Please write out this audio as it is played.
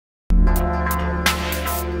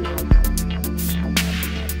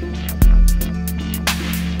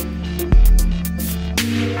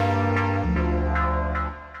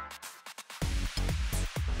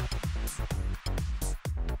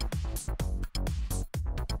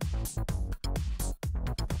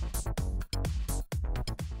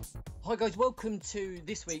Hi guys, welcome to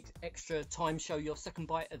this week's Extra Time Show, your second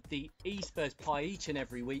bite of the e-Spurs pie each and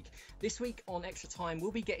every week. This week on Extra Time,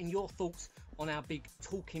 we'll be getting your thoughts on our big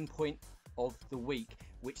talking point of the week,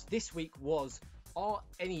 which this week was, are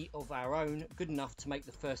any of our own good enough to make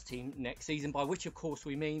the first team next season? By which, of course,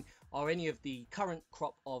 we mean, are any of the current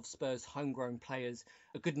crop of Spurs homegrown players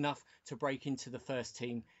good enough to break into the first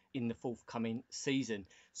team in the forthcoming season?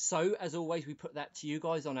 So, as always, we put that to you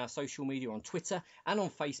guys on our social media, on Twitter and on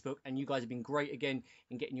Facebook, and you guys have been great again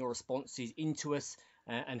in getting your responses into us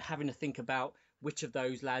and having to think about which of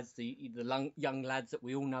those lads, the young lads that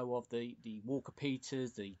we all know of, the Walker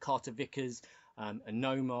Peters, the Carter Vickers, and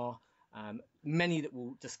Nomar, many that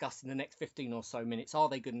we'll discuss in the next 15 or so minutes, are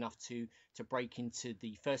they good enough to break into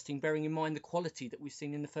the first team, bearing in mind the quality that we've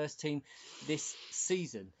seen in the first team this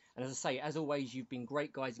season? And as I say, as always, you've been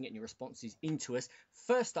great guys in getting your responses into us.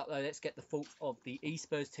 First up, though, let's get the thoughts of the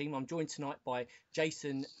e-Spurs team. I'm joined tonight by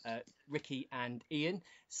Jason, Ricky and Ian.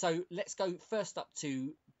 So let's go first up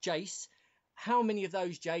to Jace. How many of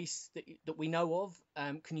those, Jace, that we know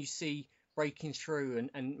of, can you see breaking through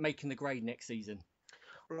and making the grade next season?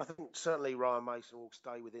 Well, I think certainly Ryan Mason will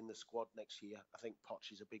stay within the squad next year. I think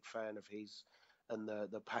Poch is a big fan of his, and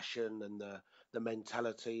the passion and the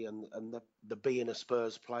mentality and the being a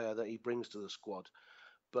Spurs player that he brings to the squad.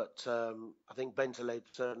 But I think Bentaleb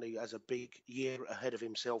certainly has a big year ahead of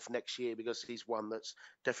himself next year, because he's one that's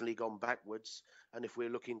definitely gone backwards. And if we're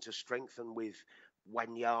looking to strengthen with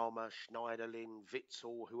Wanyama, Schneiderlin,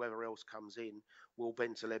 Witsel, whoever else comes in, will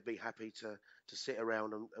Bentaleb be happy to sit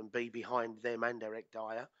around and be behind them and Eric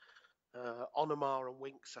Dyer? Onomar and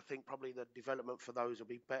Winks, I think probably the development for those will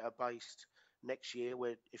be better based next year,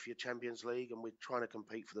 where if you're Champions League and we're trying to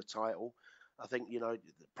compete for the title, I think,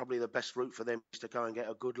 probably the best route for them is to go and get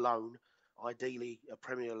a good loan, ideally a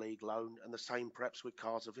Premier League loan, and the same perhaps with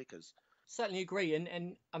Carter Vickers. Certainly agree.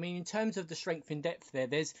 And I mean, in terms of the strength in depth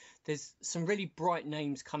there's some really bright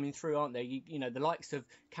names coming through, aren't there? You know, the likes of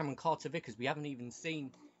Cameron Carter Vickers, we haven't even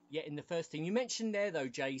seen yet in the first team. You mentioned there, though,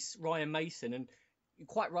 Jace, Ryan Mason, and you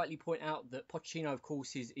quite rightly point out that Pochettino, of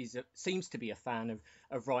course, seems to be a fan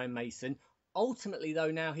of Ryan Mason. Ultimately,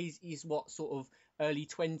 though, now he's what, sort of early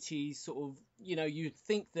 20s, sort of, you'd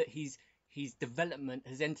think that his development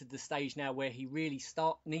has entered the stage now where he really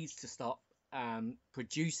needs to start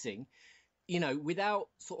producing. Without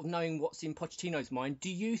sort of knowing what's in Pochettino's mind, do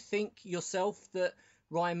you think yourself that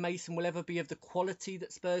Ryan Mason will ever be of the quality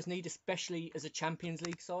that Spurs need, especially as a Champions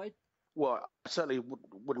League side? Well, I certainly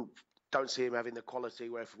don't see him having the quality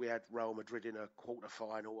where if we had Real Madrid in a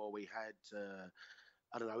quarter-final, or we had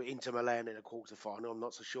Inter Milan in a quarter-final. I'm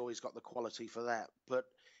not so sure he's got the quality for that. But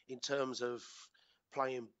in terms of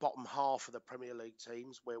playing bottom half of the Premier League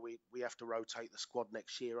teams, where we have to rotate the squad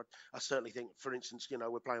next year, I certainly think, for instance,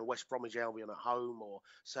 we're playing West Bromwich Albion at home or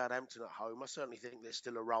Southampton at home. I certainly think there's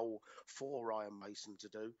still a role for Ryan Mason to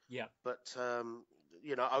do. Yeah. But,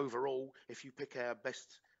 overall, if you pick our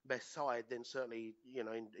best side, then certainly,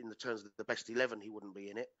 in the terms of the best 11, he wouldn't be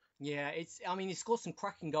in it. Yeah, he scored some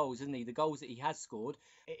cracking goals, hasn't he? The goals that he has scored.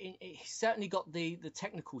 He's certainly got the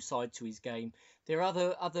technical side to his game. There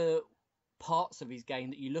are other parts of his game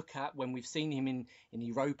that you look at when we've seen him in the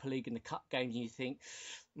Europa League and the Cup games, and you think,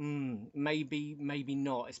 maybe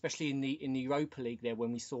not, especially in the Europa League there,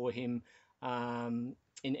 when we saw him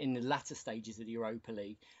in the latter stages of the Europa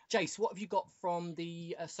League. Jace, what have you got from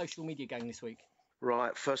the social media gang this week?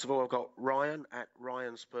 Right, first of all, I've got Ryan at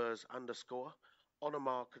 @RyanSpurs_.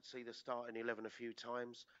 Onomar could see the starting 11 a few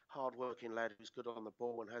times. Hard-working lad who's good on the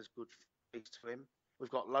ball and has good face to him.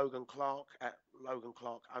 We've got Logan Clark at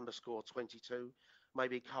 @LoganClark_22.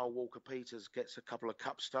 Maybe Carl Walker-Peters gets a couple of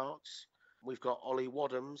cup starts. We've got Ollie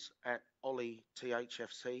Wadhams at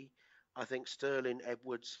OllieTHFC. I think Sterling,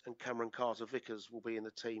 Edwards and Cameron Carter-Vickers will be in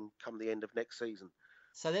the team come the end of next season.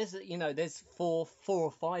 So there's four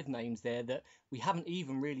or five names there that we haven't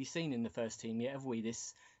even really seen in the first team yet, have we,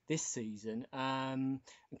 this season? And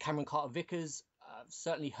Cameron Carter-Vickers, I've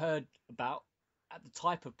certainly heard about the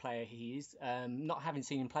type of player he is, not having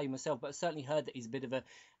seen him play myself, but certainly heard that he's a bit of a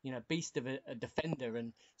beast of a defender,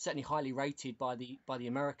 and certainly highly rated by the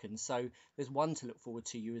Americans. So there's one to look forward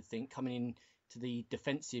to, you would think, coming in to the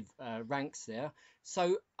defensive ranks there.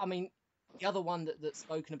 So I mean, the other one that's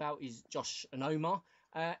spoken about is Josh Onomar.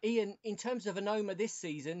 Ian, in terms of Onomar this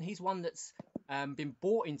season, he's one that's been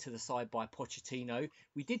brought into the side by Pochettino.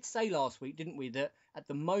 We did say last week, didn't we, that at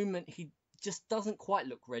the moment he just doesn't quite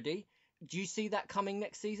look ready. Do you see that coming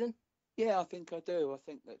next season? Yeah, I think I do. I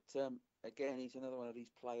think that, again, he's another one of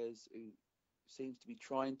these players who seems to be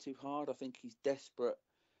trying too hard. I think he's desperate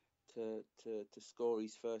to score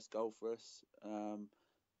his first goal for us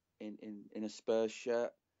in a Spurs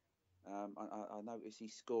shirt. I noticed he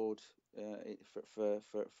scored for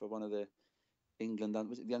one of the England,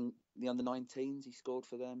 was it the under-19s? He scored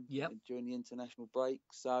for them during the international break.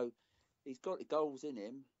 So he's got goals in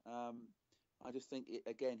him. I just think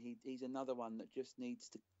he's another one that just needs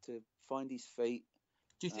to find his feet.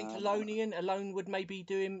 Do you think alone would maybe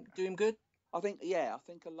do him good? I think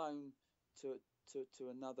a loan to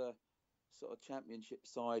another sort of championship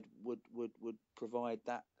side would provide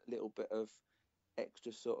that little bit of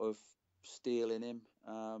extra sort of steel in him.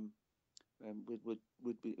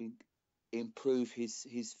 Would be improve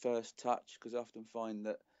his first touch, because I often find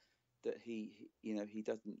that he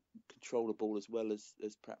doesn't control the ball as well as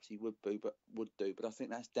perhaps he would do. But I think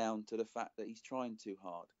that's down to the fact that he's trying too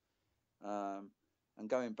hard. And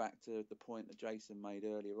going back to the point that Jason made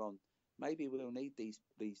earlier on, maybe we'll need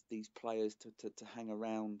these players to hang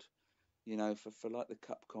around, for like the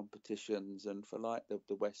cup competitions and for like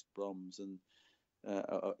the West Broms and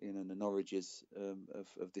the Norwiches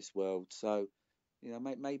of this world. So,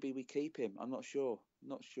 maybe we keep him. I'm not sure.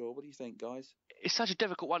 What do you think, guys? It's such a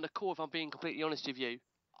difficult one to call, if I'm being completely honest with you.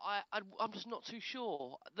 I'm just not too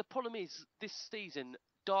sure. The problem is, this season,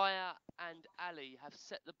 Dyer and Ali have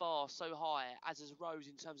set the bar so high, as has Rose,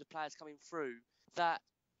 in terms of players coming through, that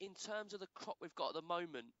in terms of the crop we've got at the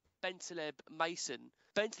moment, Bentaleb, Mason,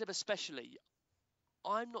 Bentaleb especially,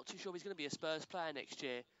 I'm not too sure he's going to be a Spurs player next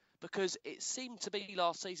year, because it seemed to be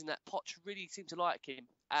last season that Poch really seemed to like him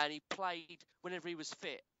and he played whenever he was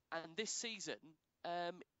fit. And this season,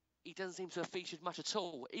 he doesn't seem to have featured much at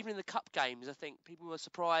all. Even in the cup games, I think people were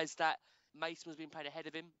surprised that Mason was being played ahead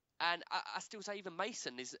of him. And I still say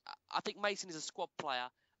I think Mason is a squad player.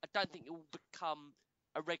 I don't think he will become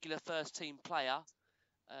a regular first team player.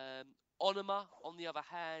 Onuma, on the other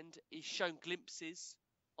hand, is shown glimpses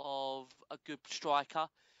of a good striker.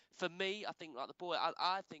 For me, I think, like the boy,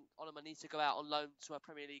 I think Onuma needs to go out on loan to a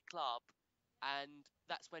Premier League club, and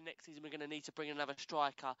that's where next season we're going to need to bring in another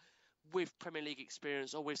striker with Premier League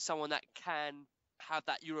experience, or with someone that can have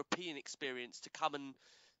that European experience to come and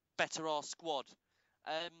better our squad.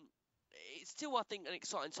 It's still, I think, an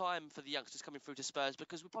exciting time for the youngsters coming through to Spurs,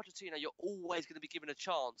 because with Pochettino, you're always going to be given a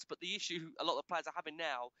chance. But the issue a lot of the players are having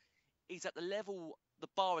now is that the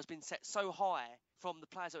bar has been set so high from the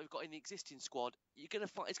players that we've got in the existing squad. You're going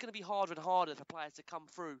to find it's going to be harder and harder for players to come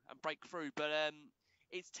through and break through. But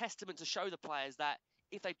it's testament to show the players that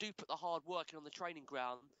if they do put the hard work in on the training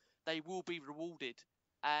ground, they will be rewarded.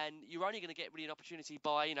 And you're only going to get really an opportunity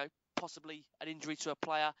by, possibly an injury to a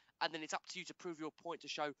player, and then it's up to you to prove your point to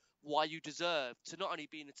show why you deserve to not only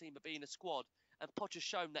be in the team but be in a squad. And Poch has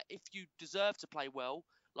shown that if you deserve to play well,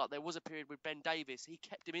 like there was a period with Ben Davies, he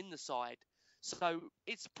kept him in the side. So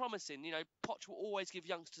it's promising. Poch will always give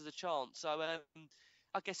youngsters a chance. So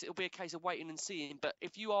I guess it'll be a case of waiting and seeing. But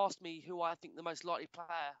if you asked me who I think the most likely player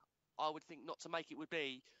I would think not to make it would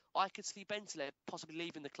be, I could see Bentaleb possibly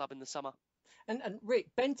leaving the club in the summer. And Rick,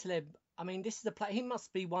 Bentaleb, I mean, this is the player. He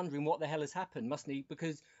must be wondering what the hell has happened, mustn't he?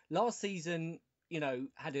 Because last season,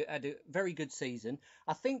 had a very good season.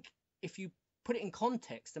 I think if you put it in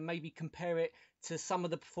context and maybe compare it to some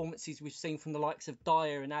of the performances we've seen from the likes of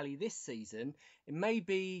Dyer and Ali this season, it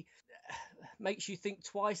maybe makes you think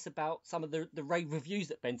twice about some of the rave reviews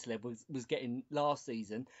that Bentaleb was getting last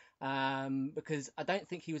season, because I don't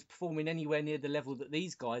think he was performing anywhere near the level that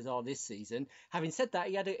these guys are this season. Having said that,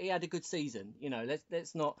 he had a good season.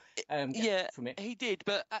 Let's not get from it. He did,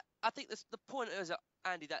 but I think the point is,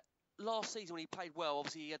 Andy, that last season when he played well,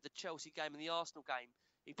 obviously he had the Chelsea game and the Arsenal game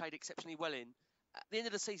he played exceptionally well in. At the end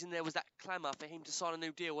of the season, there was that clamour for him to sign a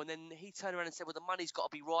new deal, and then he turned around and said, well, the money's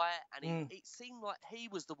got to be right, and it seemed like he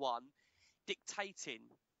was the one dictating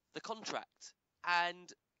the contract.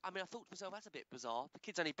 And I mean, I thought to myself, that's a bit bizarre. The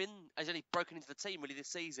kid's only broken into the team really this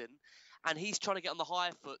season, and he's trying to get on the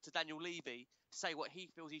higher foot to Daniel Levy, say what he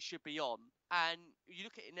feels he should be on. And you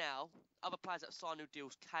look at it now, other players that have signed new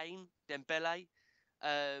deals, Kane, Dembele,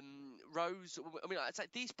 Rose. I mean, I'd say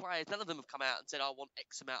these players, none of them have come out and said, I want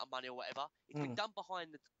X amount of money or whatever. It's been done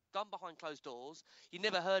behind closed doors. You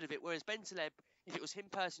never heard of it. Whereas Bentaleb, if it was him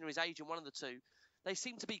personally or his agent, one of the two, they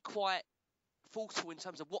seem to be quite forceful in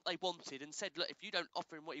terms of what they wanted, and said, look, if you don't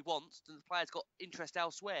offer him what he wants, then the player's got interest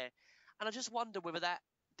elsewhere. And I just wonder whether that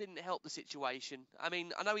didn't help the situation. I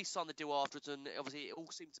mean, I know he signed the deal afterwards, and obviously it all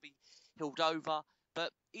seemed to be healed over.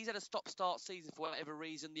 But he's had a stop-start season for whatever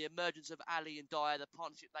reason. The emergence of Ali and Dyer, the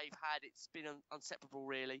partnership they've had, it's been inseparable,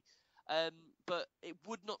 really. But it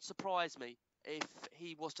would not surprise me if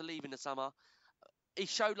he was to leave in the summer. He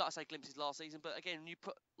showed, like I say, glimpses last season. But again, you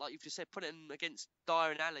put, like you've just said, put it in against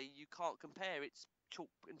Dyer and Ali, you can't compare. It's chalk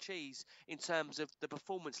and cheese in terms of the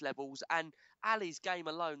performance levels. And Ali's game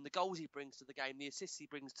alone, the goals he brings to the game, the assists he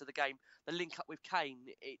brings to the game, the link up with Kane,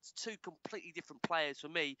 it's two completely different players for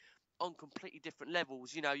me on completely different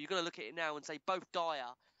levels. You know, you're going to look at it now and say both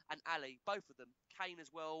Dyer and Ali, both of them, Kane as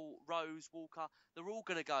well, Rose, Walker, they're all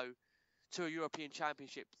going to go to a European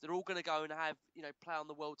Championship. They're all going to go and have, play on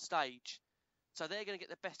the world stage. So they're going to get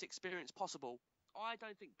the best experience possible. I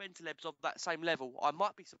don't think Bentaleb's of that same level. I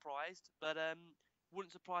might be surprised, but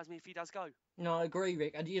wouldn't surprise me if he does go. No, I agree,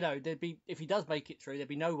 Rick. And, there'd be, if he does make it through, there'd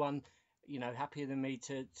be no one, happier than me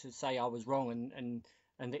to say I was wrong and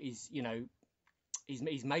that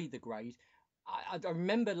he's made the grade. I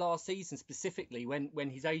remember last season specifically when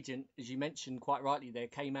his agent, as you mentioned quite rightly there,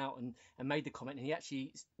 came out and made the comment, and he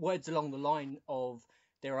actually, words along the line of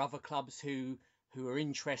there are other clubs who are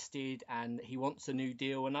interested and he wants a new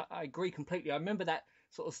deal. And I agree completely. I remember that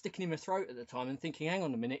sort of sticking in my throat at the time and thinking, hang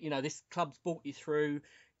on a minute, this club's brought you through,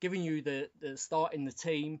 giving you the start in the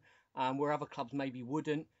team where other clubs maybe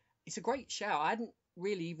wouldn't. It's a great shout. I hadn't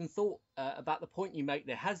really even thought about the point you make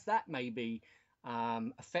there. Has that maybe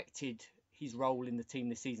affected his role in the team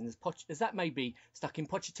this season? Has that maybe stuck in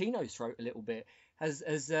Pochettino's throat a little bit? Has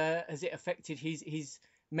it affected his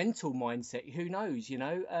mental mindset? Who knows?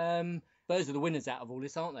 Spurs are the winners out of all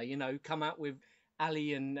this, aren't they? Come out with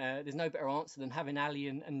Ali and there's no better answer than having Ali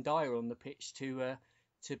and Dyer on the pitch to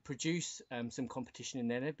produce some competition in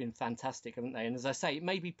there. They've been fantastic, haven't they? And as I say, it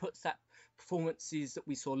maybe puts that performances that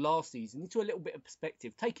we saw last season into a little bit of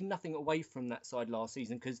perspective, taking nothing away from that side last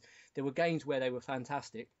season, because there were games where they were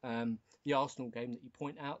fantastic. The Arsenal game that you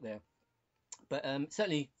point out there. But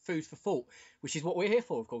certainly food for thought, which is what we're here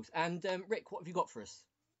for, of course. And Rick, what have you got for us?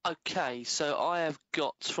 Okay, so I have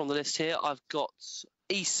got from the list here, I've got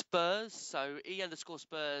e-Spurs, so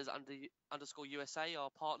E_Spurs _ USA, our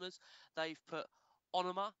partners. They've put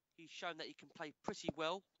Onoma. He's shown that he can play pretty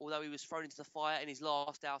well, although he was thrown into the fire in his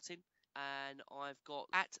last outing. And I've got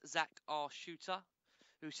at Zach R. Shooter,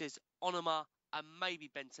 who says Onoma and maybe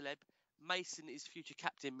Bentaleb. Mason is future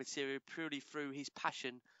captain material purely through his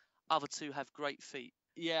passion. Other two have great feet.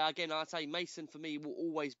 Yeah, again, I'd say Mason for me will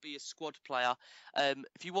always be a squad player.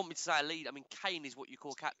 If you want me to say a lead, I mean, Kane is what you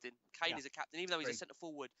call captain. Kane is a captain, even though he's a centre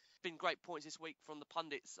forward. Been great points this week from the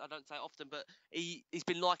pundits. I don't say it often, but he's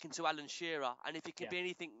been likened to Alan Shearer. And if he can be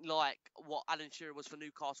anything like what Alan Shearer was for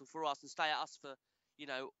Newcastle for us and stay at us for,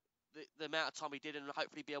 the amount of time he did and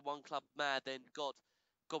hopefully be a one-club man, then God,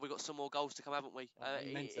 we've got some more goals to come, haven't we?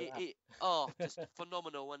 Just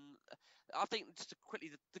phenomenal. And I think just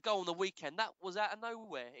quickly, the goal on the weekend, that was out of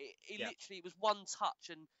nowhere. Literally, it was one touch,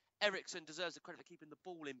 and Eriksen deserves the credit for keeping the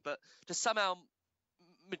ball in, but just somehow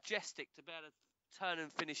majestic to be able to turn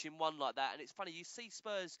and finish in one like that. And it's funny, you see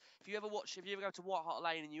Spurs, if you ever go to White Hart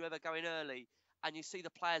Lane and you ever go in early and you see the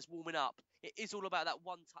players warming up, it is all about that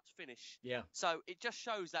one-touch finish. Yeah. So it just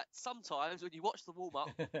shows that sometimes when you watch the warm-up,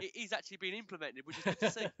 it is actually being implemented, which is good to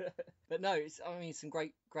see. But no, some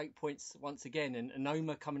great points once again. And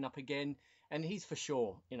Onoma coming up again, and he's for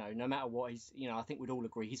sure, no matter what, he's, I think we'd all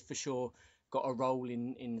agree, he's for sure got a role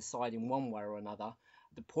in the side in one way or another.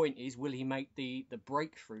 The point is, will he make the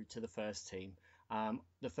breakthrough to the first team?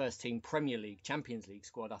 The first team Premier League, Champions League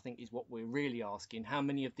squad, I think, is what we're really asking. How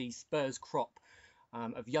many of these Spurs crop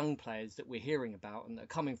of young players that we're hearing about and that are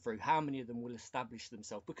coming through, how many of them will establish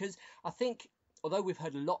themselves? Because I think, although we've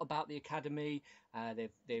heard a lot about the academy,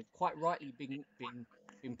 they've quite rightly been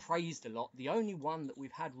praised a lot. The only one that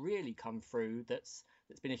we've had really come through that's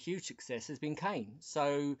been a huge success has been Kane.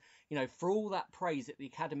 So, for all that praise that the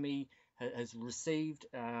academy has received,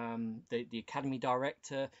 the academy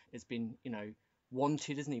director has been,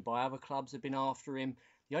 wanted, isn't he, by other clubs, have been after him.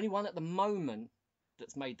 The only one at the moment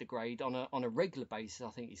that's made the grade on a regular basis, I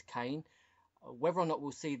think, is Kane. Whether or not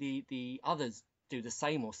we'll see the others do the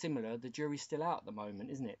same or similar, the jury's still out at the moment,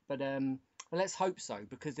 isn't it? But let's hope so,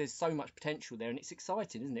 because there's so much potential there, and it's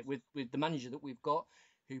exciting, isn't it? With the manager that we've got,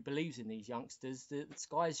 who believes in these youngsters, the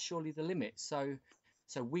sky's surely the limit. So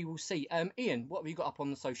we will see. Ian, what have you got up on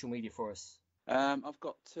the social media for us? I've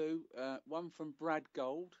got two. One from Brad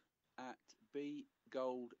Gold at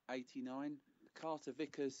bgold89. Carter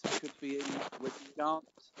Vickers could be in with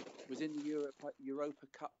chance. Was in the Europa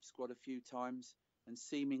Cup squad a few times and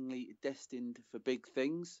seemingly destined for big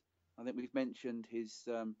things. I think we've mentioned his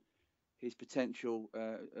potential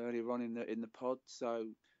earlier on in the pod. So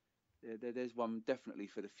there's one definitely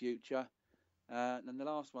for the future. And the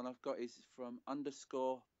last one I've got is from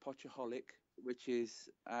 _Pochaholic, which is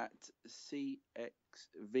at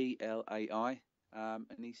CXVLAI. And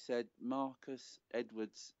he said Marcus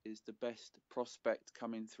Edwards is the best prospect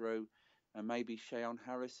coming through, and maybe Shayon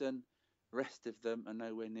Harrison. Rest of them are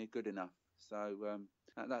nowhere near good enough. So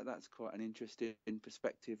that's quite an interesting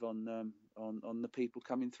perspective on the people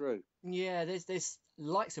coming through. Yeah, there's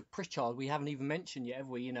likes of Pritchard we haven't even mentioned yet, have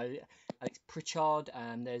we? Alex Pritchard,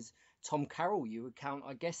 and there's Tom Carroll. You would count,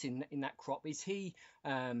 I guess, in that crop. Is he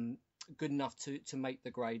good enough to make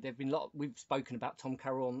the grade? We've spoken about Tom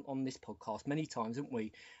Carroll on this podcast many times, haven't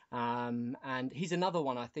we? And he's another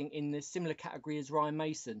one, I think, in the similar category as Ryan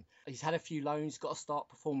Mason. He's had a few loans, got to start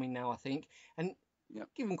performing now, I think, and. Yep.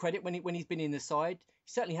 Give him credit when he's been in the side.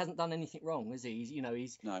 He certainly hasn't done anything wrong, has he?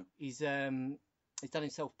 He's done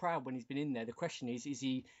himself proud when he's been in there. The question is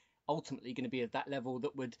he ultimately going to be at that level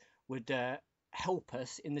that would help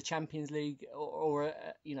us in the Champions League or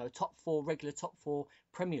regular top four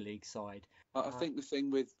Premier League side? I think the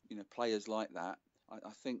thing with players like that,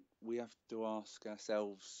 I think we have to ask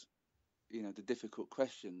ourselves, the difficult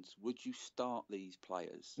questions. Would you start these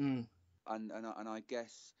players? And I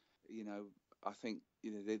guess I think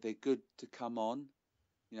they're good to come on,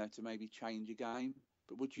 to maybe change a game.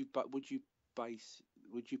 But would you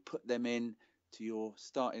put them in to your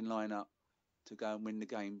starting lineup to go and win the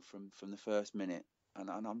game from the first minute? And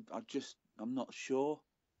I'm not sure.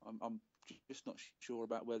 I'm just not sure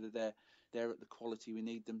about whether they're at the quality we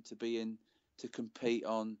need them to be in to compete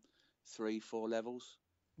on 3-4 levels.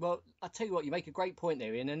 Well, I tell you what, you make a great point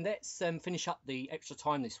there, Ian. And let's finish up the extra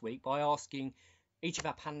time this week by asking each of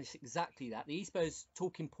our panelists exactly that. The e-Spurs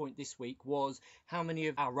talking point this week was how many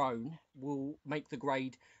of our own will make the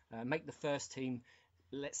grade, make the first team,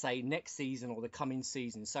 let's say next season or the coming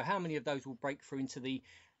season. So how many of those will break through into the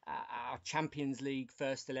our Champions League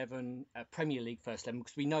first 11, Premier League first 11,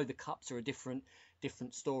 because we know the cups are a different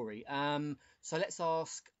story. So let's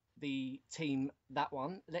ask the team that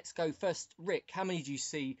one. Let's go first. Rick, how many do you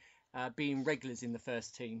see being regulars in the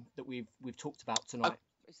first team that we've talked about tonight?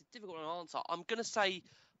 It's a difficult one to answer. I'm going to say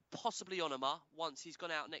possibly Onuma once he's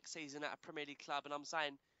gone out next season at a Premier League club, and I'm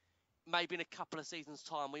saying maybe in a couple of seasons'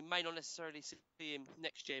 time. We may not necessarily see him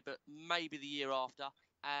next year, but maybe the year after.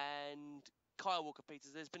 And Kyle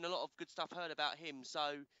Walker-Peters, there's been a lot of good stuff heard about him.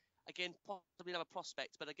 So, again, possibly another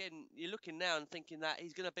prospect. But again, you're looking now and thinking that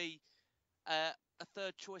he's going to be a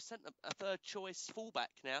third choice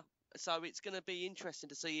fullback now. So it's going to be interesting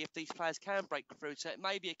to see if these players can break through. So it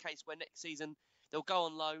may be a case where next season they'll go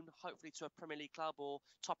on loan, hopefully to a Premier League club or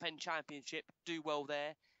top-end championship, do well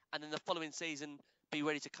there, and then the following season be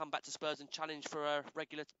ready to come back to Spurs and challenge for a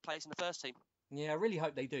regular place in the first team. Yeah, I really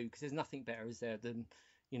hope they do, because there's nothing better, is there, than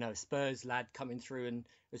a Spurs lad coming through, and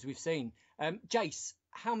as we've seen. Jace,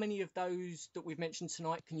 how many of those that we've mentioned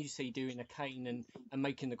tonight can you see doing a Kane and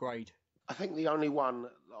making the grade? I think the only one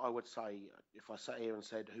I would say, if I sat here and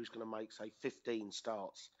said who's going to make, say, 15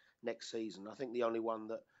 starts next season, I think the only one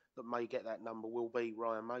that may get that number will be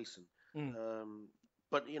Ryan Mason.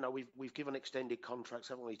 But we've given extended contracts,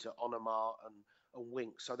 haven't we, to Onuma and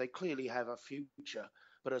Winks, so they clearly have a future.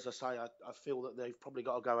 But as I say, I feel that they've probably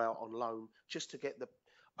got to go out on loan just to get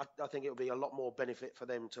I think it would be a lot more benefit for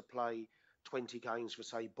them to play 20 games for,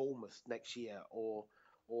 say, Bournemouth next year or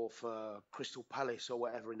for Crystal Palace or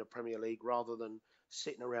whatever in the Premier League, rather than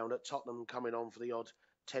sitting around at Tottenham coming on for the odd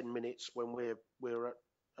 10 minutes when we're at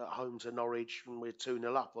home to Norwich and we're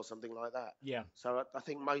 2-0 up or something like that. Yeah. So I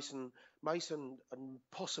think Mason and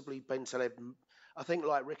possibly Bentaleb. I think,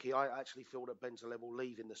 like Ricky, I actually feel that Bentaleb will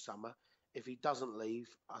leave in the summer. If he doesn't leave,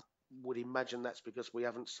 I would imagine that's because we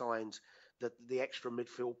haven't signed the extra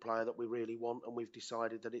midfield player that we really want, and we've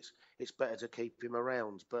decided that it's better to keep him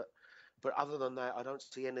around. But other than that, I don't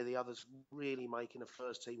see any of the others really making a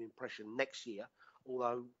first team impression next year.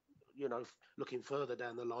 Although, looking further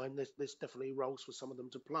down the line, there's definitely roles for some of them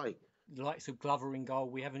to play. The likes of Glover in goal,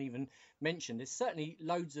 we haven't even mentioned. There's certainly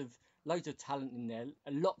loads of talent in there.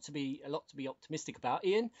 A lot to be optimistic about.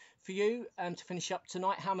 Ian, for you, to finish up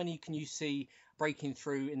tonight, how many can you see breaking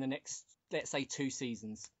through in the next, let's say, 2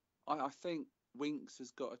 seasons? I think Winks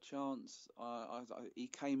has got a chance. He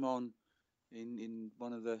came on in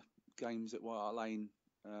one of the games at White Hart Lane.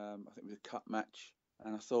 I think it was a cup match,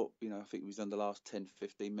 and I thought, I think it was in the last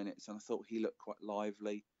 10-15 minutes, and I thought he looked quite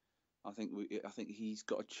lively. I think he's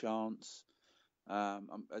got a chance.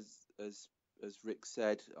 As Rick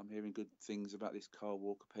said, I'm hearing good things about this Kyle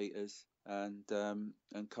Walker-Peters and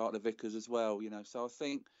Carter Vickers as well. So I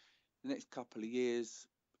think the next couple of years,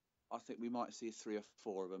 I think we might see 3 or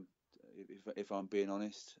 4 of them, if I'm being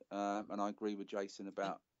honest. And I agree with Jason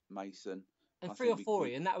about Mason. And 3 or 4,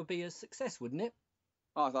 and that would be a success, wouldn't it?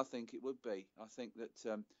 I think it would be. I think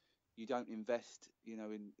that you don't invest,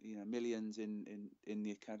 in millions in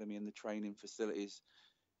the academy and the training facilities,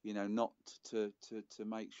 not to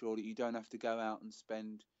make sure that you don't have to go out and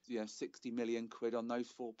spend, 60 million quid on those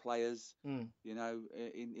 4 players, in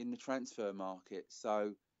the transfer market.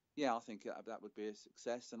 So yeah, I think that would be a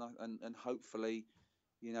success, and hopefully,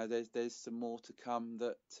 there's some more to come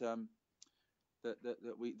that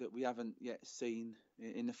we haven't yet seen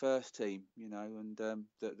in the first team, and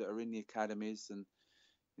that are in the academies, and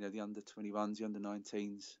the under 21s, the under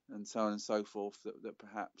 19s, and so on and so forth. That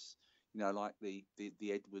perhaps like the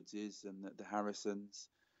Edwardses and the Harrisons,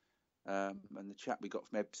 and the chap we got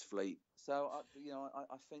from Ebbsfleet. So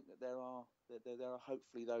I think that there are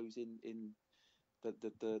hopefully those in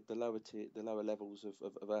the lower tier, the lower levels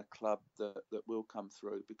of our club that will come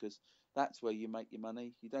through, because that's where you make your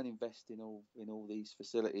money. You don't invest in all these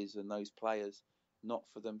facilities and those players not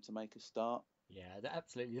for them to make a start. Yeah,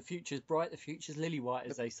 absolutely. The future's bright. The future's lily white,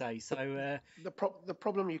 as they say. So the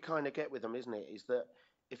problem you kind of get with them, isn't it, is that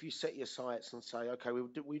if you set your sights and say, okay,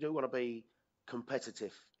 we do want to be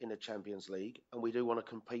competitive in the Champions League, and we do want to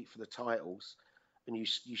compete for the titles, and you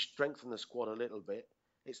strengthen the squad a little bit,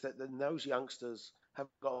 it's that then those youngsters have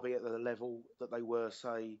got to be at the level that they were,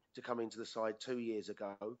 say, to come into the side 2 years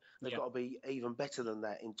ago. They've got to be even better than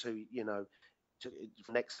that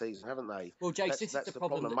for next season, haven't they? Well, Jace, this is the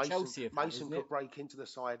problem that Chelsea have had, Mason could break into the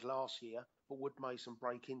side last year, but would Mason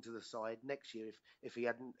break into the side next year if he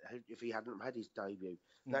hadn't had his debut?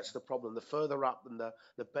 That's the problem. The further up and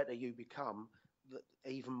the better you become,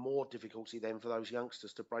 even more difficulty then for those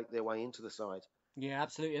youngsters to break their way into the side. Yeah,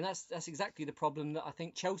 absolutely, and that's exactly the problem that I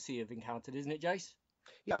think Chelsea have encountered, isn't it, Jace?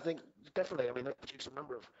 Yeah, I think definitely. I mean, they produced a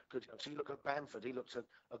number of good youngsters. You look at Bamford; he looked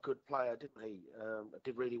a good player, didn't he?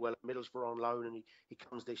 Did really well at Middlesbrough on loan, and he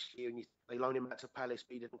comes this year, and they loan him out to Palace,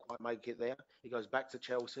 but he didn't quite make it there. He goes back to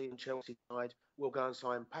Chelsea, and Chelsea side will go and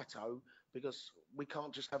sign Pato, because we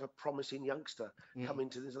can't just have a promising youngster come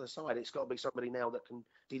into the side. It's got to be somebody now that can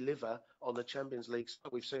deliver on the Champions League.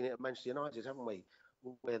 We've seen it at Manchester United, haven't we?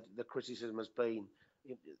 Where the criticism has been,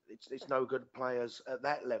 it's no good players at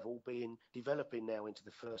that level developing now into the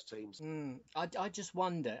first teams. I just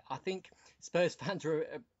wonder. I think Spurs fans are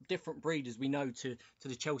a different breed, as we know, to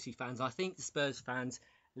the Chelsea fans. I think the Spurs fans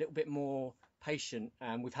a little bit more patient,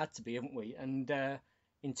 and we've had to be, haven't we? And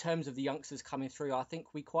in terms of the youngsters coming through, I think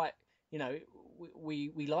we quite,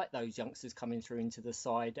 we like those youngsters coming through into the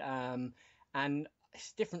side. And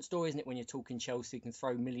it's a different story, isn't it, when you're talking Chelsea can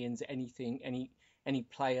throw millions at anything, any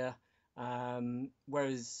player.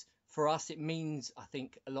 Whereas for us, it means, I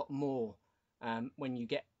think, a lot more when you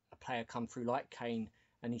get a player come through like Kane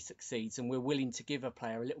and he succeeds, and we're willing to give a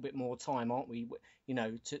player a little bit more time, aren't we?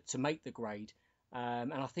 To make the grade.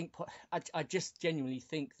 And I think I just genuinely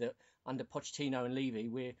think that under Pochettino and Levy,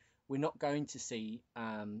 we're not going to see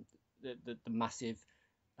the massive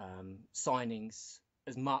signings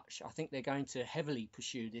as much. I think they're going to heavily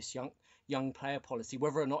pursue this young player policy,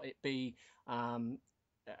 whether or not it be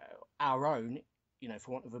our own,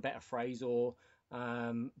 for want of a better phrase, or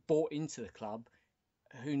bought into the club,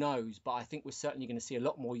 who knows? But I think we're certainly going to see a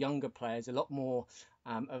lot more younger players, a lot more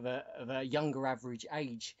of a younger average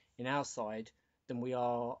age in our side than we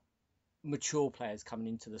are mature players coming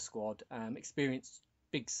into the squad, experienced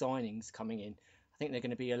big signings coming in. I think they're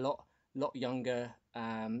going to be a lot younger.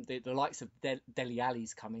 The likes of Dele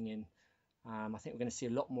Alli's coming in. I think we're going to see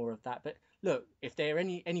a lot more of that. But look, if they're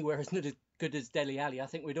anywhere as good as Dele Alli, I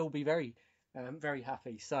think we'd all be very, very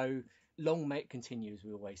happy. So long may it continue, as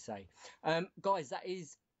we always say. Guys, that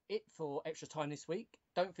is it for Extra Time this week.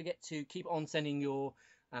 Don't forget to keep on sending your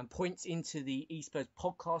points into the e-Spurs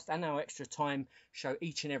podcast and our Extra Time show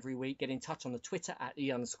each and every week. Get in touch on the Twitter at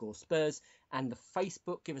 @e_Spurs and the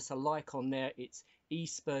Facebook. Give us a like on there. It's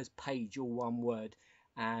e-Spurs page, all one word.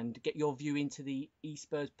 And get your view into the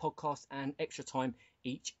e-Spurs podcast and Extra Time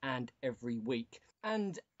each and every week.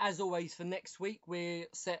 And as always, for next week, we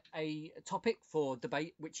set a topic for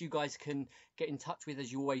debate, which you guys can get in touch with,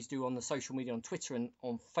 as you always do, on the social media, on Twitter and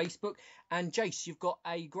on Facebook. And Jace, you've got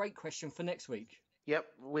a great question for next week. Yep,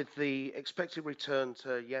 with the expected return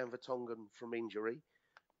to Jan Vertonghen from injury,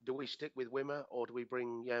 do we stick with Wimmer or do we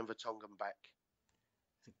bring Jan Vertonghen back?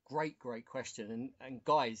 It's a great question. And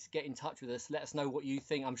guys, get in touch with us. Let us know what you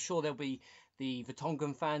think. I'm sure there'll be the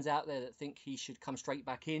Vertonghen fans out there that think he should come straight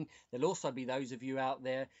back in. There'll also be those of you out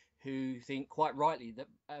there who think, quite rightly, that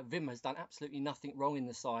Wim has done absolutely nothing wrong in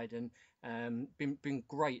the side, and been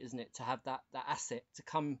great, isn't it, to have that asset to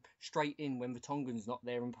come straight in when Vertonghen's not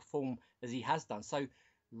there and perform as he has done. So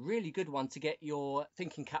really good one to get your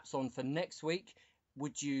thinking caps on for next week.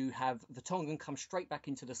 Would you have Vertonghen come straight back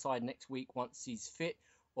into the side next week once he's fit,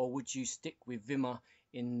 or would you stick with Wimmer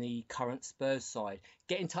in the current Spurs side.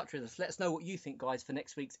 Get in touch with us. Let us know what you think, guys, for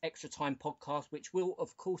next week's Extra Time podcast, which will,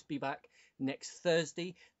 of course, be back next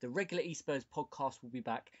Thursday. The regular e-Spurs podcast will be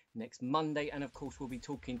back next Monday. And, of course, we'll be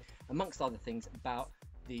talking, amongst other things, about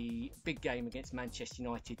the big game against Manchester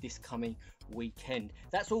United this coming weekend.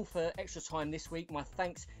 That's all for Extra Time this week. My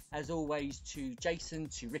thanks, as always, to Jason,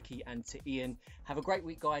 to Ricky and to Ian. Have a great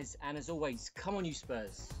week, guys. And, as always, come on, you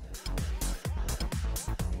Spurs.